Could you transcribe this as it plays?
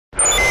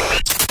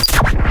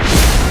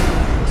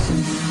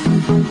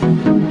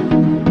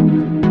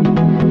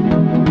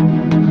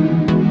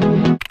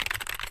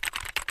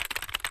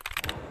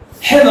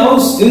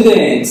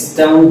students,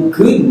 então,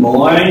 good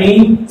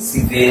morning,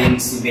 se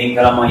vem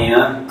pela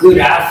manhã,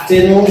 good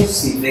afternoon,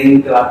 se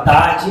vem pela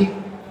tarde,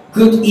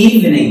 good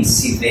evening,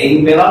 se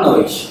vem pela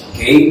noite,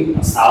 ok?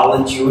 Nossa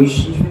aula de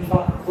hoje a gente vai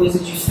falar uma coisa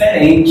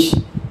diferente.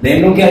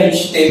 Lembram que a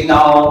gente teve na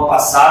aula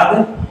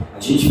passada? A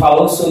gente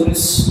falou sobre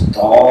os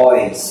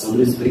toys,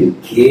 sobre os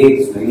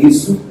brinquedos, não é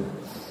isso?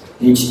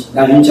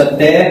 A gente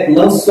até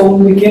lançou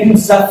um pequeno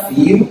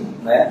desafio,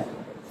 né?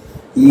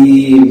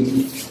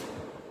 E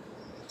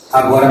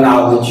agora na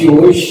aula de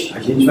hoje, a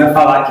gente vai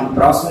falar aqui no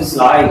próximo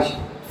slide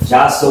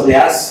já sobre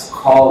as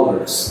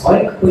colors.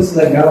 Olha que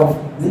coisa legal,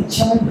 nem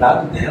tinha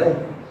lembrado dela,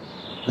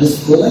 mas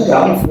ficou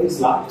legal, não foi os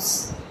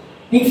lápis.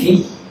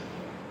 Enfim,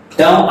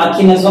 então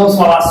aqui nós vamos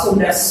falar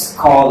sobre as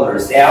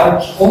colors. É algo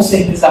que com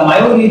certeza a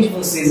maioria de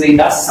vocês aí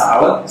da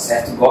sala,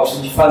 certo,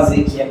 gosta de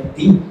fazer, que é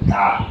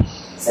pintar,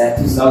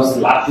 certo? Usar os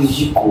lápis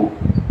de cor.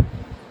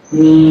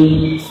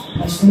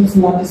 Nós temos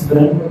um lápis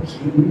branco aqui,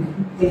 não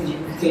entendi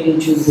porque a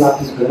gente usa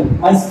lápis branco,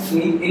 mas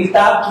enfim, ele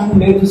está aqui no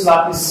meio dos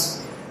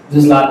lápis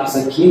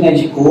aqui, né,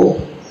 de cor,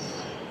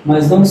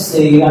 mas não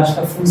sei, acho que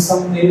a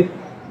função dele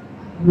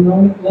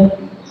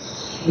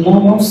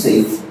não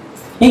sei.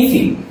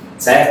 Enfim,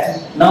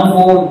 certo? Não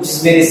vou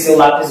desmerecer o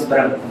lápis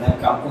branco, né,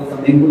 porque é uma cor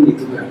também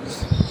bonita, branco.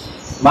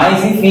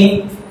 Mas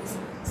enfim,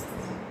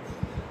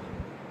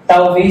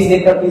 talvez dê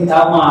para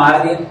pintar uma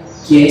área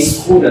que é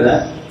escura,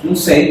 né? Não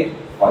sei,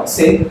 pode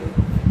ser.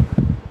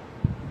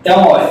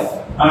 Então,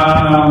 olha,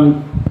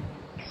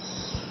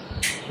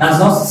 nas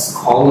nossas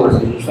colors, a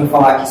gente vai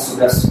falar aqui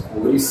sobre as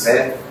cores,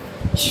 certo?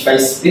 A gente vai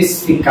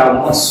especificar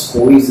algumas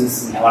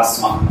coisas em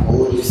relação a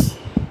cores.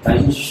 Então, a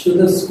gente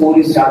estuda as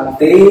cores já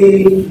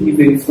desde o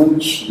nível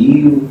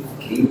infantil,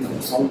 ok? Então,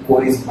 são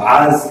cores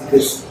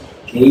básicas,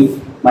 ok?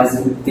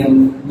 Mas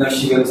nós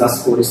tivemos as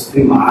cores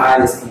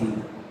primárias,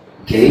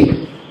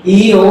 ok?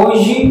 E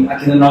hoje,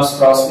 aqui no nosso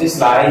próximo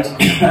slide,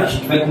 a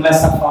gente vai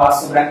começar a falar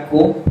sobre a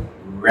cor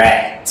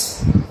red,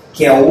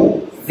 que é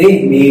o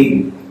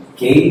vermelho,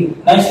 ok?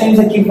 Nós temos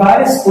aqui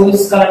várias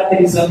coisas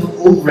caracterizando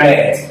o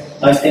red.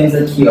 Nós temos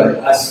aqui,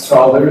 olha, as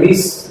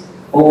strawberries,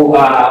 ou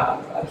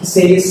aqui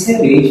seria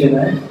cereja,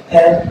 né?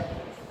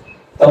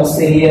 Então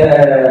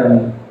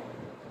seria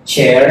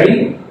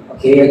cherry,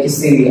 ok? Aqui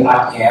seria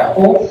a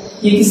apple,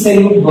 e aqui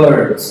seria o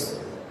bird,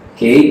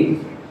 ok?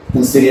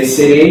 Então seria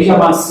cereja,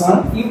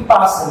 maçã e o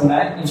pássaro,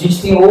 né? A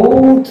gente tem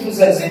outros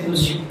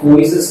exemplos de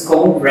coisas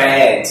com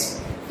red.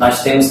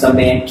 Nós temos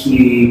também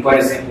aqui, por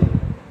exemplo,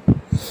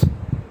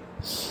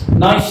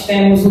 nós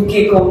temos o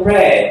que com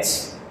red?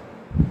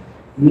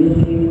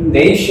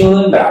 Deixa eu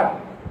lembrar.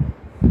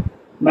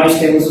 Nós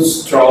temos o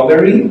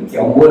strawberry, que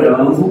é um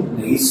morango,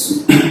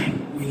 isso.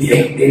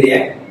 Ele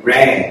é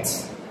red,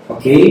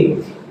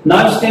 ok?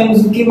 Nós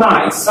temos o que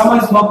mais? Só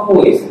mais uma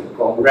coisa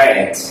com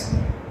red.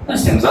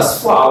 Nós temos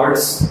as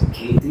flowers,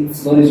 que tem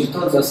flores de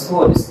todas as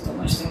cores, então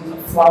nós temos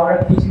a flower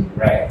aqui de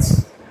red.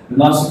 No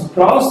nosso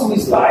próximo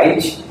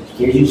slide,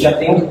 aqui a gente já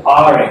tem o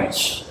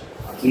orange,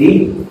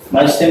 ok?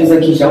 Nós temos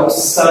aqui já o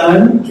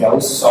sun, que é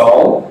o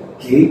sol,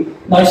 ok?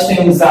 Nós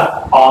temos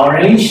a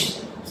orange,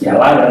 que é a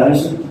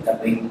laranja, que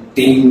também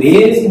tem o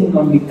mesmo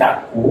nome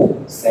da cor,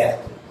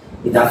 certo?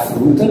 E da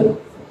fruta.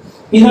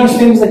 E nós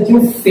temos aqui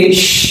o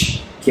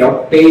fish, que é o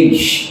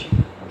peixe,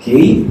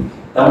 ok?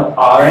 Então,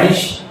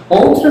 orange.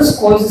 Outras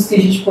coisas que a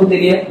gente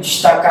poderia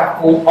destacar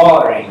com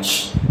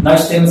orange.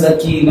 Nós temos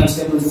aqui,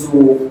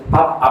 a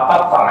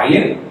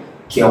papaya,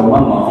 que é o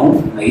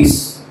mamão, não é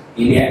isso?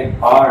 Ele é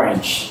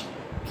orange,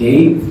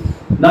 ok?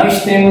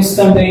 Nós temos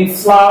também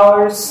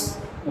flowers,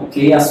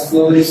 ok? As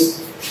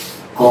flores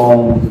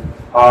com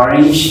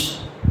orange.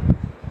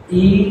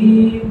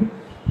 E,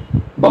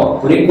 bom,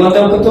 por enquanto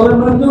é o que eu estou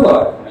lembrando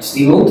agora. Mas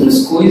tem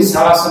outras coisas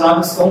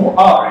relacionadas com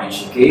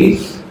orange, ok?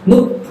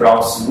 No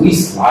próximo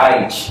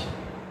slide,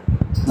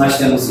 nós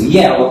temos o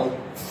yellow,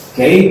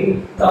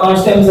 ok? Então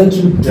nós temos aqui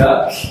o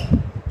duck,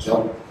 que é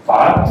o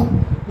pato.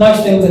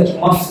 Nós temos aqui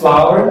uma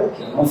flower,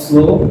 que é uma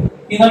flor.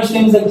 E nós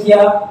temos aqui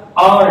a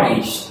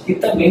orange, que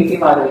também tem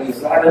laranjas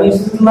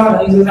e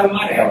laranjas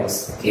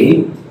amarelas,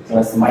 ok? Então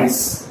as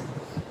mais,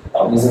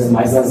 talvez as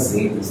mais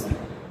azedas, né?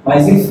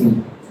 Mas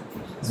enfim,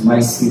 as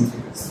mais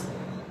cítricas.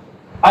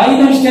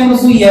 Aí nós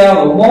temos o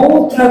yellow,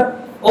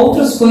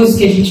 outras coisas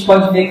que a gente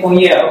pode ver com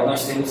yellow.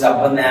 Nós temos a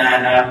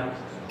banana,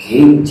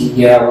 ok?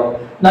 De yellow.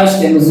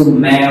 Nós temos o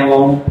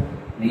melon,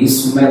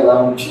 isso, o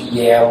melão de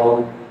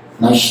yellow.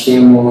 Nós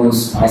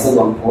temos mais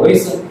alguma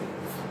coisa?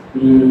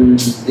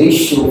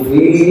 Deixa eu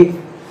ver.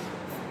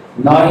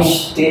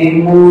 Nós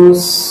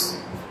temos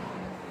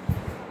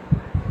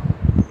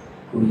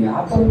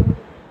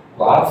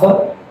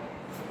guava.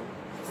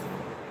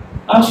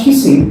 Acho que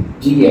sim,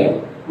 de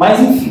yellow. Mas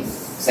enfim,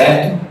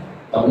 certo?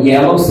 Então,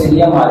 yellow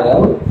seria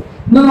amarelo.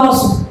 No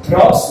nosso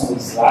próximo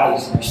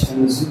slide, nós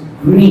temos o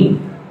green.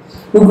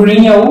 O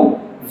green é o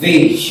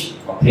verde,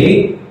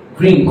 ok?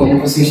 Green, como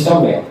vocês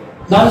estão vendo.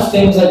 Nós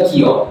temos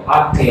aqui, ó,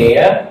 a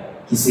pear,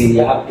 que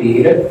seria a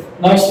pera.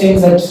 Nós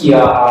temos aqui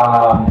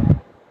a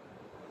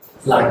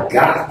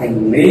lagarta em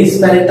inglês,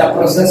 mas ele está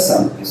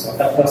processando. O pessoal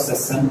está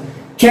processando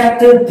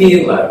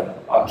caterpillar,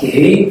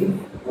 ok?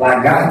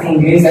 Lagarta em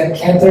inglês é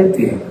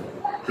caterpillar,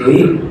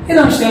 ok? E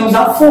nós temos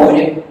a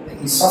folha.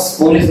 E suas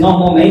folhas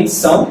normalmente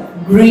são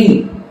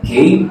green,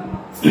 ok?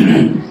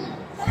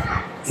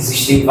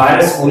 Existem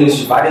várias folhas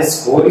de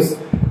várias cores,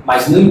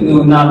 mas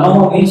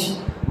normalmente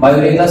a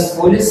maioria das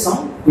folhas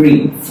são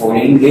green. Folha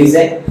em inglês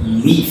é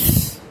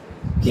leaf,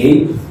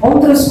 ok?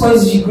 Outras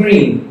coisas de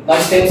green,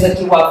 nós temos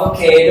aqui o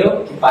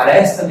avocado, que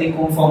parece também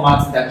com o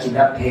formato daqui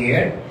da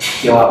pear,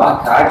 que é o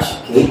abacate,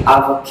 ok?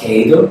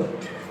 Avocado.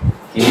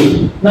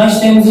 Okay. Nós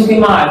temos o que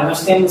mais?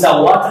 Nós temos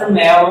a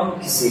watermelon,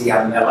 que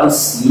seria a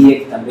melancia,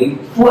 que também,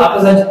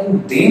 apesar de por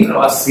dentro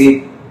ela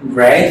ser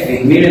red,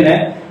 vermelha,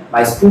 né?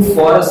 Mas por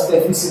fora a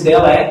superfície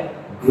dela é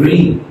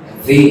green,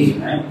 é verde,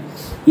 né?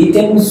 E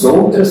temos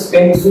outras,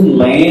 temos o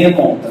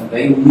lemon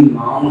também, o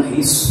limão, é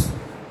isso.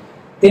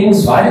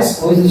 Temos várias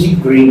coisas de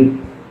green.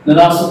 No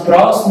nosso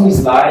próximo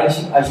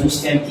slide, a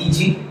gente tem aqui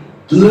de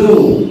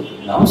blue.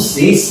 Não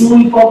sei se o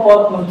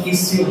hipopótamo aqui,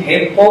 se o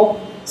hippo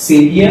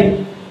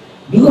seria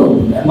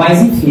blue, né?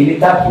 Mas enfim, ele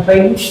está aqui para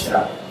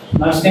ilustrar.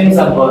 Nós temos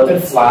a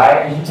butterfly,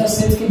 a gente já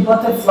sabe que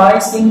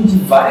butterflies tem de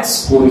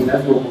várias cores, né,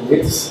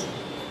 borboletas.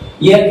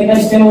 E aqui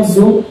nós temos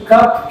o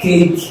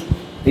cupcake,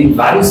 tem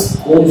várias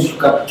cores de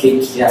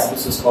cupcake que as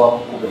pessoas colocam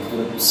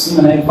cobertura por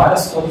cima, né,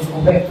 várias cores de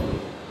cobertura,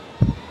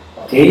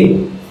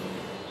 ok?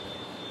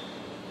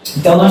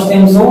 Então nós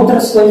temos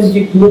outras coisas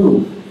de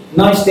blue.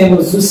 Nós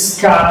temos o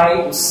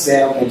sky, o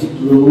céu, que é de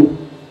blue,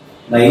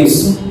 não é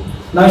isso?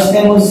 Nós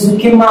temos o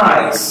que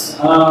mais?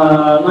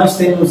 Nós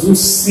temos o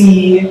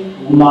sea,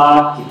 o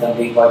mar, que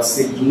também pode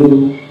ser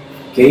blue,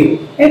 ok?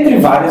 Entre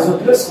várias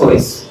outras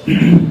coisas,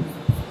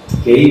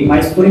 ok?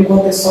 Mas por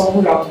enquanto é só o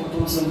plural que eu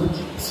estou usando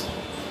aqui.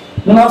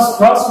 No nosso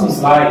próximo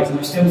slide,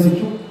 nós temos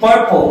aqui o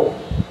purple.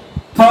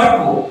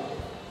 Purple,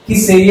 que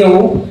seria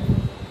o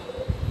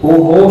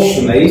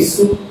roxo, não é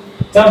isso?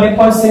 Também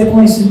pode ser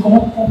conhecido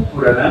como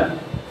púrpura, né?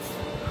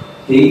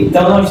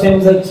 Então nós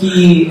temos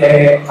aqui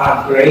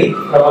a grape,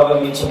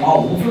 provavelmente uma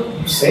uva,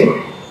 não sei.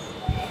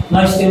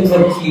 Nós temos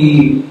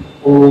aqui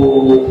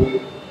o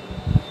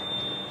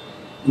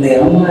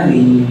leão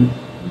marinho.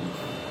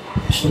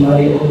 Acho que não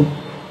lembro,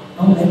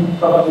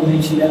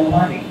 provavelmente leão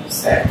marinho,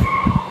 certo?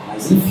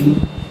 Mas enfim,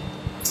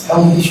 é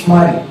um bicho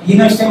marinho. E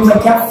nós temos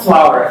aqui a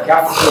flower, que é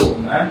a flor,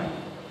 né?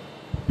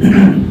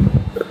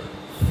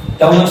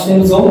 Então nós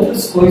temos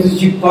outras coisas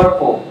de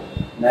purple,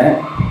 né?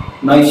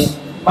 Mas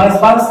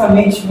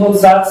basicamente vou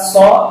usar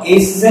só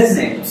esses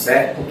exemplos,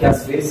 certo? Porque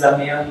às vezes a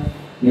minha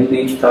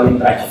mente para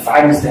lembrar de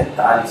vários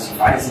detalhes, de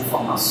várias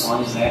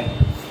informações, né?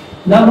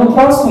 No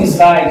próximo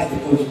slide,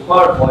 depois de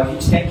purple, a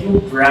gente tem aqui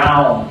o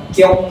brown,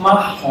 que é o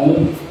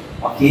marrom,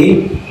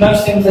 ok?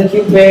 Nós temos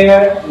aqui o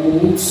bear,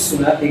 o urso,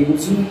 né? Tem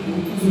muitos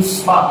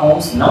ursos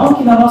marrons, não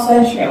aqui na nossa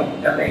região,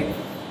 ainda bem.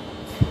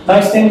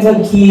 Nós temos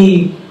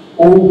aqui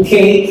o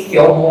cake, que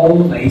é o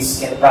bolo, né?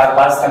 Isso que é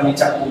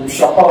basicamente a cor do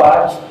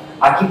chocolate.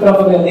 Aqui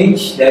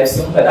provavelmente deve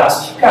ser um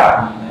pedaço de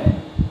carne, né?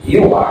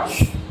 Eu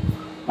acho.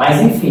 Mas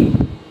enfim,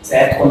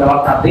 certo? Quando ela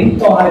está bem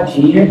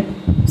torradinha,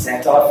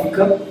 certo? Ela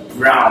fica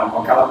brown, com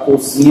aquela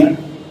corzinha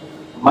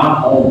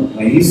marrom,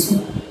 não é isso?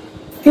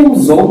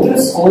 Temos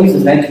outras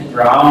coisas, né? De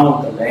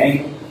brown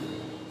também.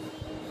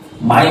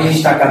 Mais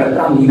destacada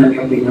para mim, na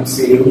minha opinião,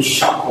 seria o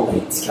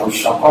chocolate, que é o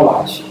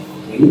chocolate,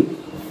 ok?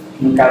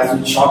 No caso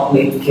do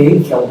chocolate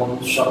cake, que é o bolo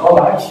de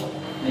chocolate,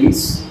 não é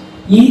isso?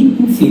 E,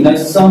 enfim, nós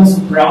usamos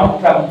o brown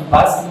para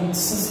basicamente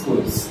essas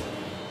coisas.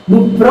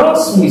 No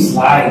próximo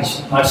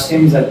slide, nós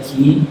temos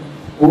aqui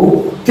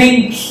o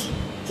pink,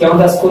 que é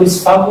uma das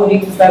cores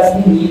favoritas das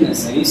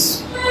meninas, não é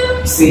isso?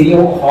 Que seria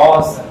o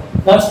rosa.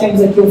 Nós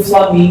temos aqui o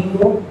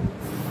flamingo,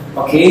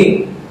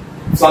 ok?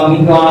 O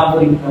flamingo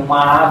é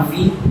uma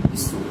ave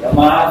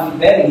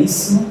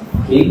belíssima,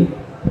 ok?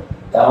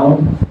 Então,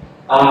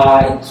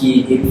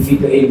 que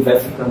ele vai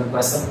ficando com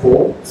essa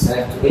cor,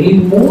 certo? Ele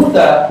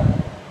muda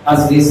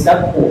às vezes da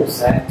cor,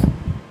 certo?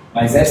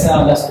 Mas essa é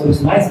uma das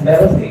cores mais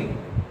belas dele.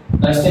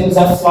 Nós temos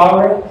a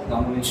flower,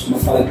 normalmente, como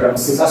eu falei para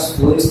vocês, as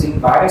flores têm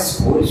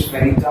várias cores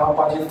diferentes, então ela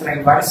pode entrar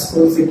em várias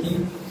cores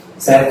aqui,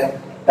 certo?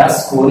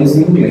 Das cores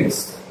em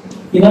inglês.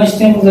 E nós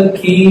temos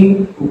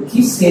aqui, o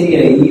que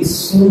seria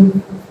isso?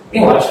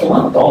 Eu acho que é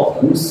uma torta,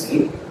 não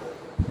sei.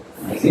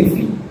 Mas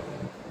enfim.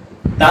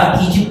 Tá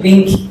aqui de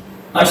pink.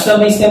 Nós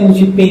também temos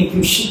de pink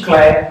o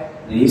chiclete,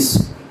 é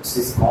isso? Que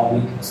vocês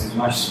comem, que vocês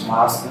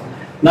mascam.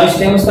 Nós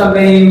temos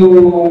também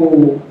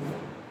o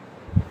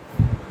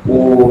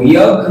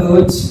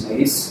iogurte, é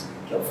isso?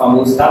 Que é o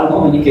famoso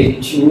Danone que a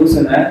gente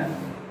usa, né?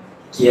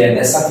 Que é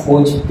dessa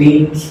cor de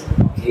pink,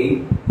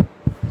 ok?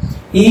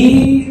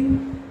 E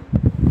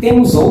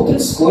temos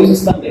outras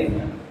coisas também,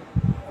 né?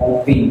 Com o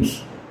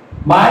pink.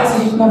 Mas a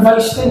gente não vai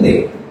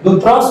estender. No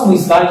próximo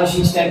slide a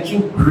gente tem aqui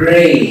o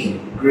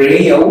grey.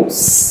 Grey é o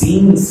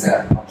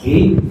cinza,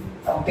 ok?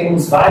 Então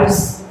temos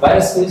várias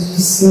coisas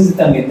de cinza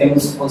também.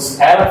 Temos os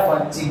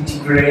elephants de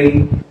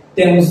grey,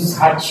 temos os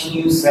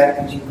ratinhos,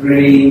 certo, de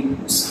grey,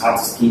 os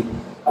ratos que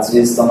às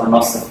vezes estão na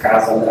nossa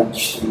casa, né,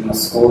 destruindo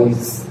as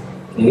coisas,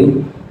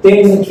 ok?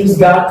 Temos aqui os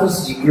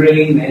gatos de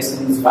grey, né?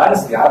 Temos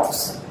vários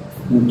gatos,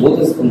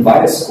 com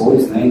várias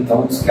cores, né?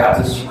 Então os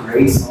gatos de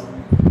Grey são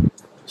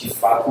de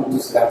fato um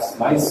dos gatos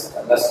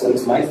das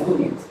cores mais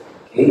bonitas,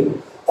 ok?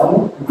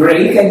 Então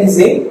Grey quer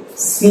dizer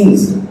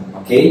cinza,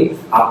 ok?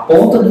 A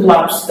ponta do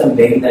lápis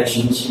também da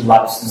gente,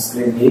 lápis de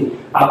escrever,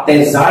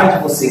 apesar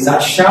de vocês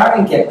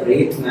acharem que é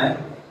preto, né?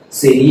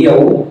 Seria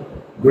o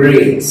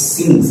Grey,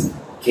 cinza,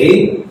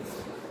 ok?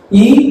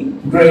 E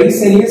Grey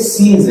seria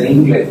cinza em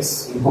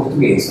inglês, em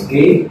português,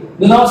 ok?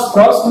 No nosso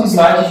próximo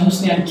slide a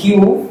gente tem aqui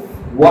o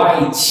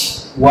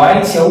White.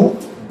 White é o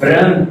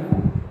branco,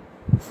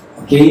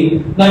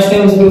 ok? Nós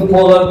temos o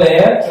Polar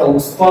Bear, que é o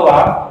urso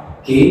polar,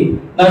 ok?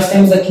 Nós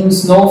temos aqui um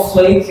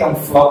Snowflake, que é um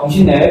floco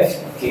de neve,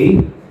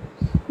 ok?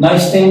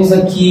 Nós temos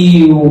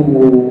aqui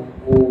o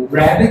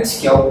Rabbit,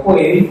 que é o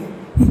coelho,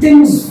 e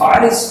temos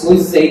várias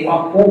coisas aí com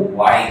a cor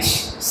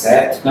white,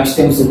 certo? Nós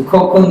temos o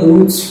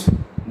Coconut,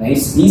 né?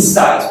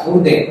 Inside, por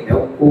dentro, né?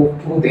 O corpo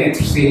por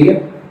dentro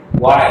seria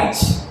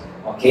white,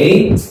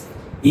 ok?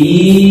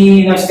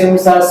 E nós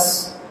temos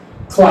as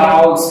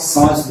clouds, que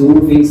são as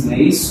nuvens, não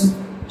é isso?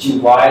 De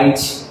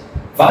white,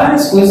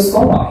 várias coisas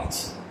com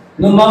white.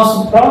 No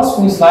nosso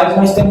próximo slide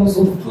nós temos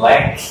o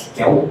black,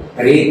 que é o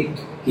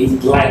preto, que é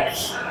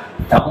black.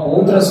 Então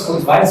outras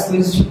coisas, várias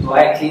coisas de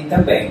black aí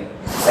também,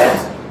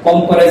 certo?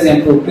 Como por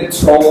exemplo o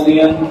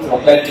petroleum, que é o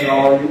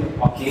petróleo,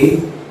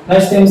 ok?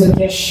 Nós temos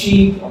aqui a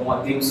sheep,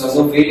 temos as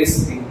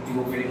ovelhas, tem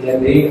ovelha que é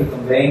negra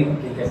também,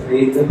 que é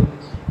preta.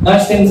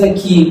 Nós temos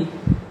aqui,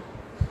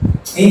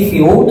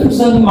 enfim,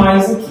 outros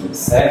animais aqui,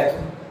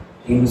 certo?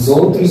 Temos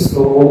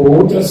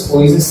outras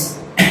coisas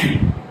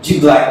de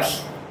black.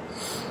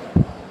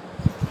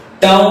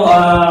 Então,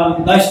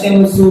 nós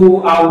temos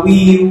a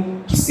wheel,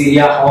 que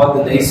seria a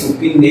roda, né? Esse é o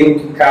pneu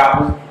do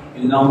carro,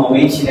 ele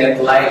normalmente é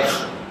black.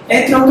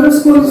 Entre outras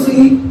coisas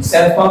aí,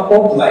 certo? Com a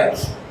cor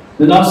black.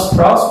 No nosso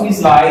próximo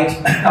slide,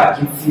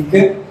 aqui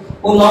fica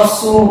a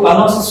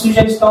nossa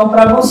sugestão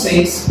para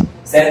vocês,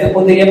 certo? Eu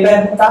poderia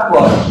perguntar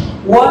agora: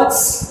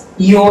 What's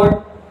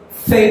your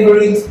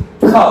favorite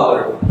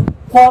color?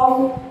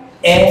 Qual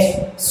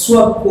é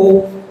sua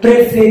cor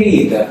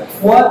preferida?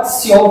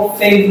 What's your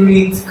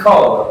favorite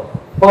color?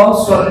 Qual a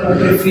sua cor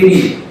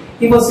preferida?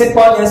 E você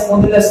pode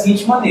responder da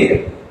seguinte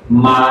maneira: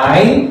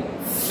 My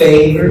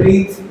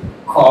favorite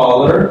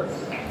color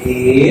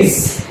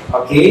is,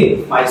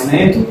 ok? Mais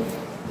lento.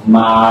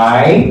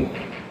 My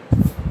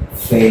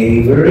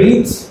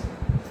favorite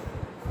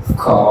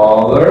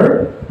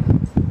color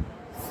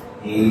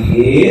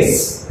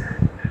is...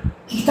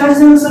 O que está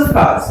dizendo essa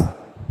frase?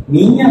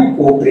 Minha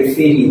cor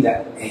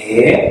preferida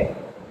é...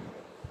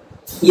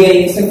 E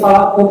aí você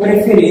fala a cor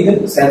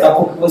preferida, certo? A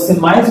cor que você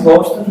mais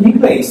gosta no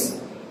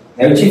inglês.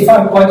 Eu te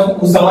falo, pode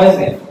usar um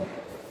exemplo.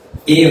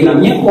 Eu, na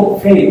minha cor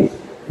preferida,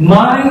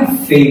 my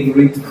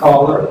favorite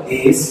color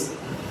is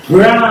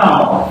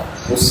brown.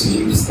 Ou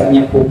seja, diz que a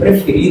minha cor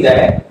preferida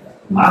é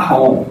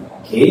marrom,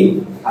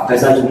 ok?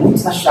 Apesar de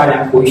muitos acharem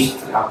a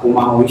cor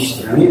marrom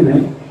estranha,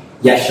 né?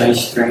 E achar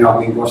estranho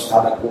alguém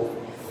gostar da cor,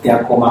 ter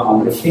a cor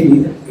marrom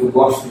preferida, eu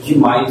gosto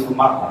demais do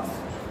marrom,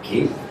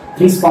 ok?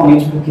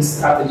 Principalmente porque se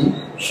trata de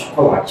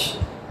chocolate.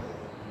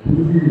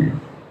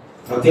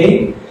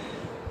 Ok?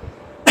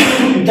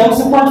 Então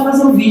você pode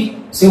fazer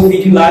seu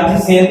vídeo lá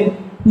dizendo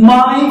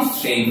My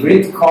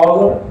favorite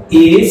color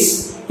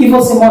is, e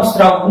você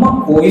mostrar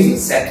alguma coisa,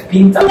 certo?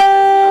 Pintar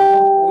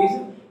alguma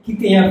coisa que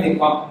tenha a ver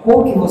com a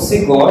cor que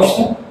você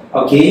gosta,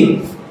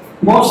 ok?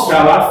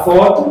 Mostrar lá a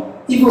foto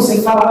e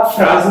você falar a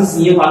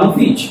frasezinha lá no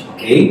vídeo,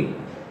 ok?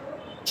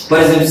 Por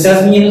exemplo, se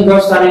as meninas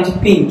gostarem de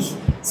pink,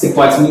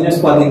 as meninas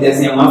podem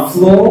desenhar uma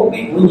flor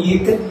bem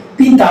bonita,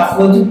 pintar a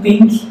flor de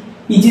pink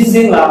e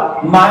dizer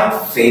lá My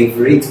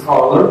favorite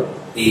color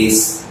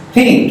is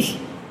pink,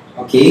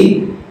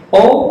 ok?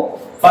 Ou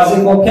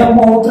fazer qualquer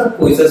uma outra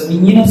coisa, as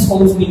meninas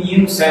com os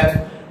meninos, certo?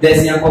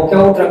 Desenhar qualquer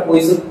outra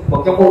coisa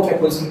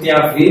que tenha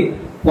a ver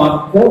com a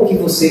cor que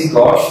vocês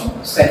gostam,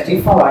 certo?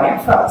 E falarem a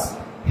frase.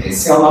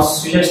 Essa é a nossa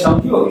sugestão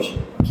de hoje,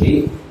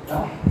 ok?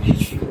 Então, a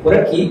gente fica por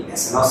aqui.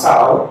 Essa é a nossa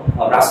aula.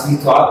 Um abraço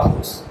virtual a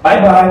todos.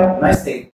 Bye bye. Nice day.